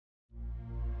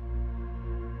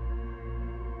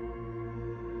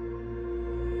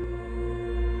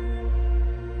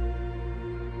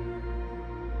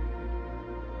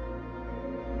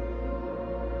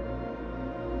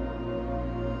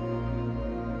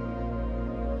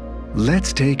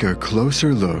Let's take a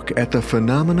closer look at the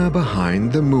phenomena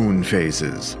behind the moon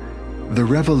phases. The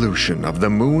revolution of the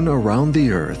moon around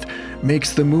the Earth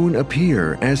makes the moon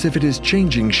appear as if it is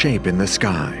changing shape in the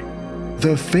sky.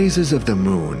 The phases of the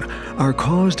moon are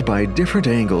caused by different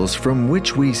angles from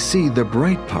which we see the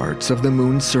bright parts of the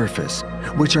moon's surface,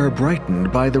 which are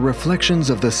brightened by the reflections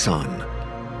of the sun.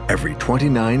 Every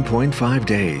 29.5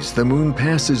 days, the moon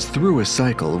passes through a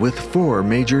cycle with 4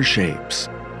 major shapes.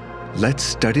 Let's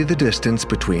study the distance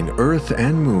between Earth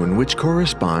and Moon, which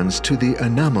corresponds to the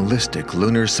anomalistic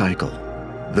lunar cycle.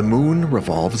 The Moon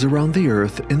revolves around the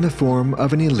Earth in the form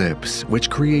of an ellipse, which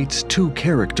creates 2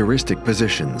 characteristic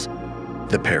positions: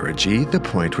 the perigee, the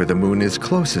point where the Moon is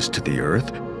closest to the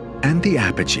Earth, and the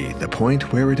apogee, the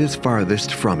point where it is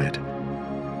farthest from it.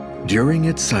 During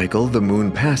its cycle, the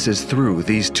Moon passes through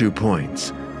these 2 points.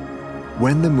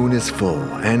 When the Moon is full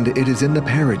and it is in the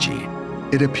perigee,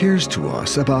 it appears to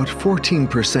us about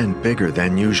 14% bigger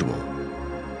than usual.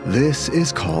 This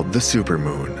is called the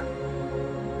supermoon.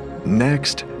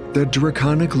 Next, the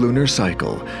draconic lunar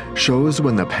cycle shows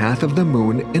when the path of the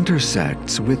moon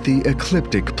intersects with the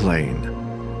ecliptic plane.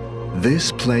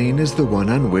 This plane is the one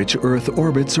on which Earth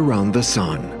orbits around the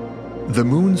sun. The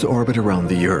moon's orbit around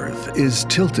the Earth is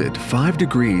tilted 5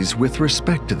 degrees with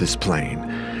respect to this plane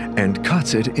and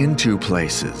cuts it in 2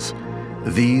 places.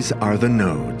 These are the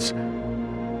nodes.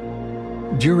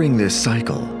 During this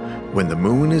cycle, when the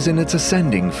moon is in its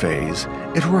ascending phase,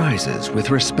 it rises with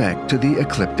respect to the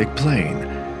ecliptic plane,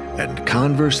 and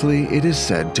conversely it is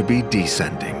said to be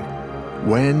descending.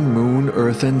 When moon,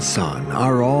 earth, and sun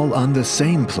are all on the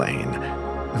same plane,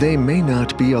 they may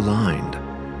not be aligned.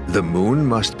 The moon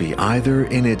must be either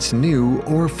in its new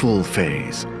or full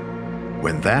phase.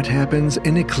 When that happens,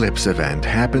 an eclipse event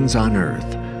happens on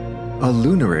Earth. A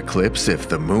lunar eclipse if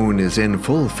the moon is in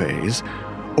full phase,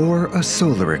 or a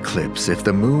solar eclipse if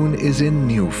the moon is in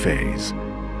new phase.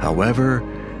 However,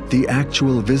 the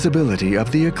actual visibility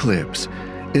of the eclipse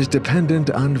is dependent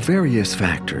on various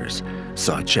factors,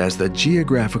 such as the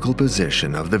geographical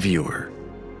position of the viewer.